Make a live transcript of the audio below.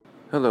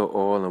Hello,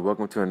 all, and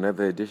welcome to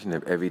another edition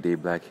of Everyday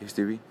Black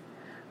History,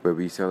 where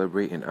we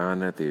celebrate and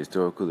honor the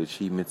historical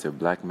achievements of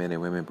black men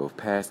and women, both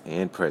past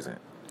and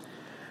present.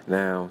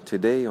 Now,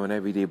 today on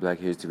Everyday Black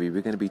History,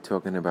 we're going to be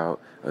talking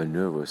about a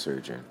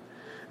neurosurgeon,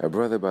 a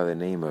brother by the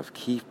name of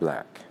Keith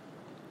Black.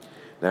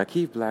 Now,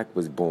 Keith Black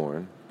was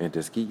born in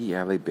Tuskegee,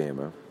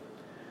 Alabama,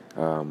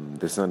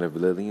 the son of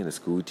Lillian, a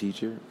school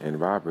teacher, and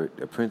Robert,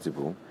 a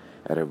principal,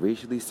 at a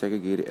racially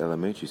segregated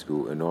elementary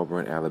school in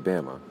Auburn,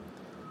 Alabama.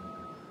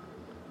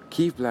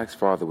 Keith Black's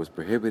father was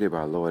prohibited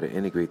by law to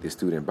integrate the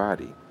student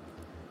body,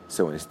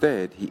 so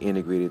instead he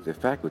integrated the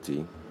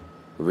faculty,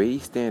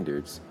 raised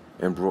standards,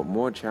 and brought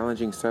more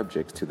challenging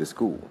subjects to the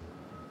school.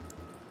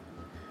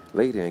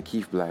 Later in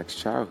Keith Black's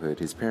childhood,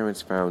 his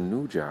parents found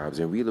new jobs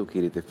and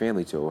relocated the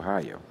family to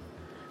Ohio,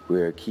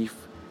 where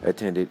Keith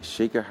attended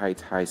Shaker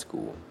Heights High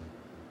School.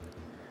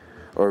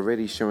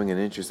 Already showing an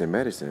interest in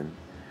medicine,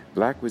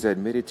 Black was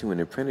admitted to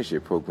an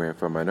apprenticeship program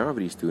for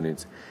minority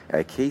students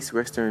at Case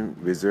Western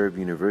Reserve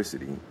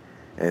University,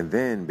 and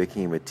then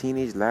became a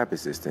teenage lab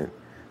assistant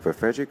for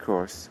Frederick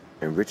Cross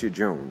and Richard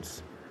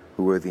Jones,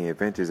 who were the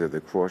inventors of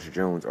the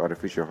Cross-Jones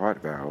artificial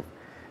heart valve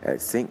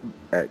at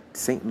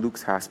St.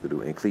 Luke's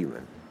Hospital in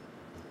Cleveland.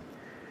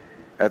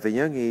 At the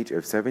young age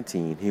of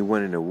 17, he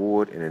won an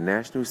award in a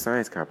national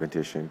science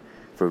competition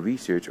for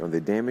research on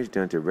the damage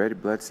done to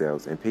red blood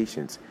cells in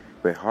patients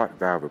with heart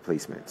valve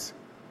replacements.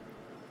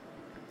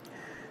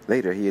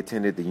 Later, he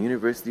attended the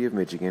University of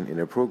Michigan in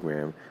a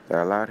program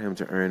that allowed him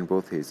to earn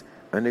both his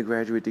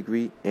undergraduate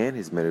degree and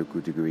his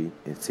medical degree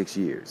in 6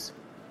 years.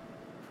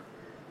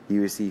 He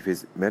received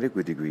his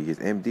medical degree, his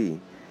MD,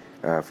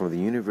 from the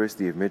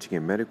University of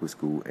Michigan Medical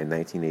School in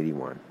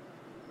 1981.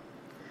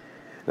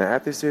 Now,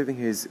 after serving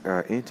his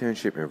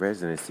internship and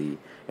residency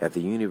at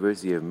the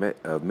University of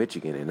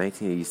Michigan in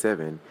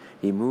 1987,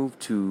 he moved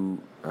to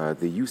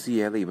the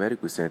UCLA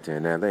Medical Center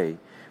in LA,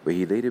 where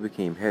he later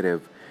became head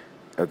of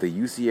the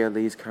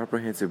UCLA's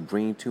Comprehensive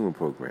Brain Tumor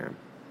Program.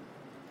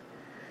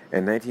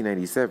 In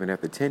 1997,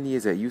 after 10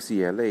 years at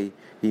UCLA,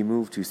 he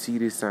moved to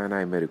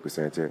Cedars-Sinai Medical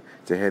Center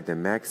to head the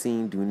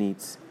Maxine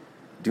Dunitz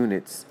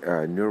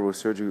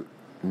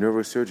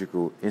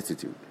Neurosurgical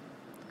Institute.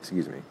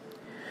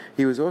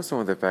 He was also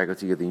on the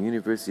faculty of the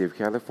University of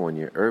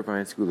California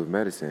Irvine School of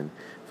Medicine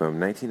from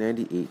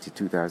 1998 to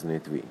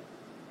 2003.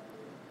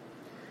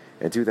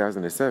 In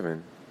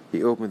 2007,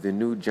 he opened the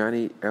new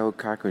Johnny L.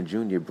 Cochran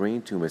Jr.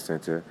 Brain Tumor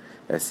Center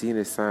at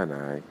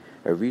Cedars-Sinai,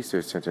 a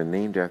research center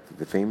named after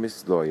the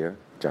famous lawyer,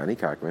 Johnny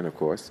Cochran, of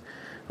course,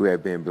 who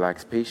had been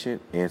Black's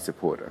patient and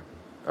supporter.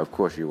 Of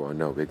course, you all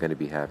know we're going to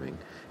be having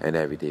an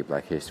Everyday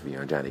Black History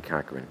on Johnny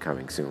Cochran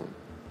coming soon.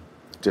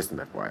 Just an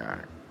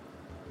FYI.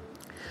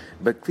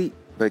 But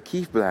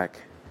Keith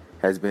Black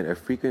has been a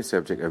frequent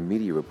subject of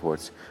media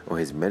reports on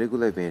his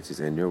medical advances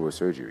in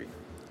neurosurgery.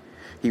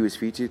 He was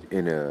featured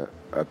in a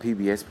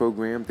PBS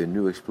program, The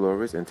New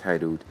Explorers,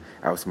 entitled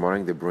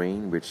Outsmarting the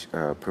Brain, which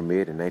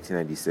premiered in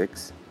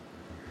 1996.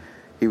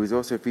 He was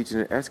also featured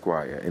in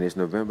Esquire in its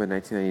November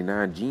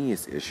 1999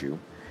 Genius issue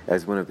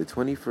as one of the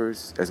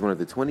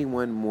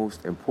 21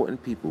 most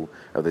important people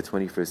of the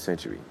 21st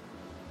century.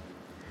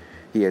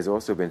 He has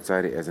also been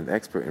cited as an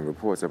expert in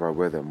reports about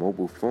whether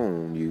mobile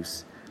phone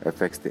use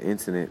affects the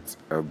incidence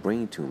of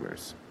brain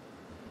tumors.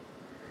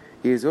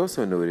 He is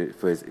also noted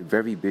for his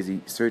very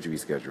busy surgery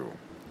schedule.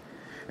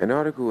 An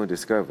article in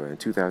Discover in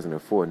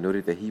 2004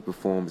 noted that he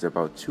performs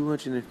about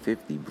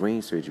 250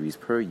 brain surgeries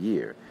per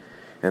year,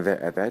 and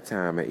that at that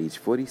time, at age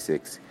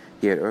 46,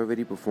 he had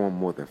already performed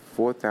more than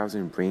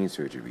 4,000 brain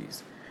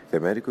surgeries, the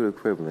medical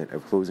equivalent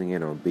of closing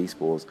in on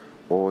baseball's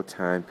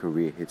all-time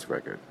career hits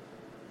record.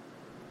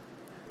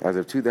 As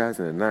of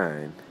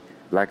 2009,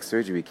 Black's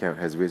surgery count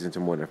has risen to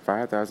more than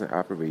 5,000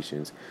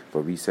 operations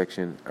for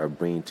resection of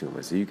brain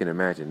tumors. So you can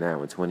imagine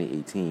now in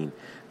 2018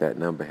 that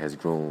number has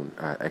grown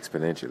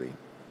exponentially.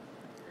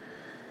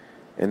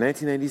 In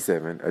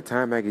 1997, a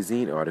Time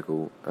magazine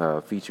article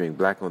featuring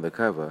Black on the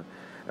cover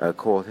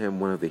called him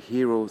one of the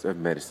heroes of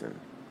medicine.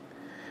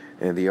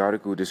 And the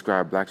article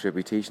described Black's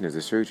reputation as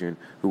a surgeon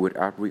who would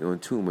operate on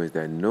tumors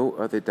that no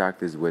other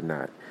doctors would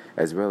not,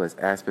 as well as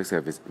aspects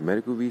of his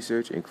medical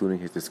research, including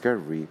his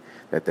discovery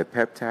that the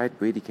peptide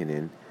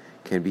bradykinin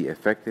can be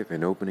effective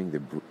in opening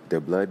the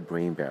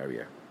blood-brain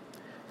barrier.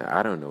 Now,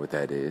 I don't know what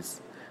that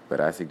is, but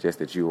I suggest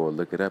that you all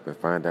look it up and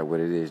find out what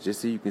it is,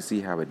 just so you can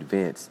see how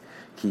advanced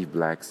Keith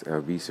Black's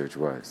research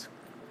was.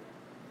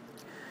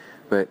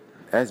 But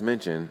as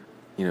mentioned,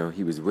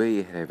 he was way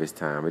ahead of his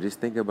time. But just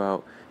think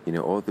about,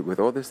 with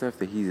all the stuff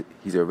that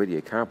he's already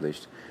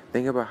accomplished,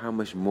 think about how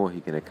much more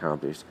he can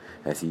accomplish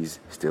as he's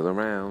still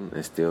around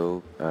and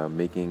still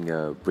making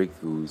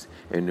breakthroughs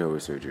in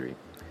neurosurgery.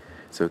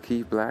 So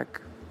Keith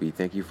Black, we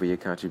thank you for your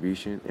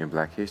contribution in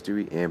Black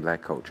history and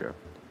Black culture.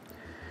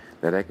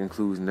 Now that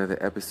concludes another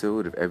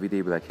episode of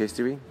Everyday Black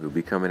History. We'll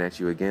be coming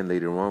at you again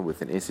later on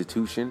with an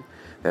institution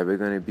that we're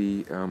going to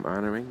be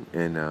honoring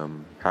and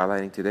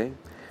highlighting today.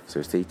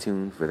 So stay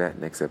tuned for that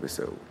next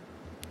episode.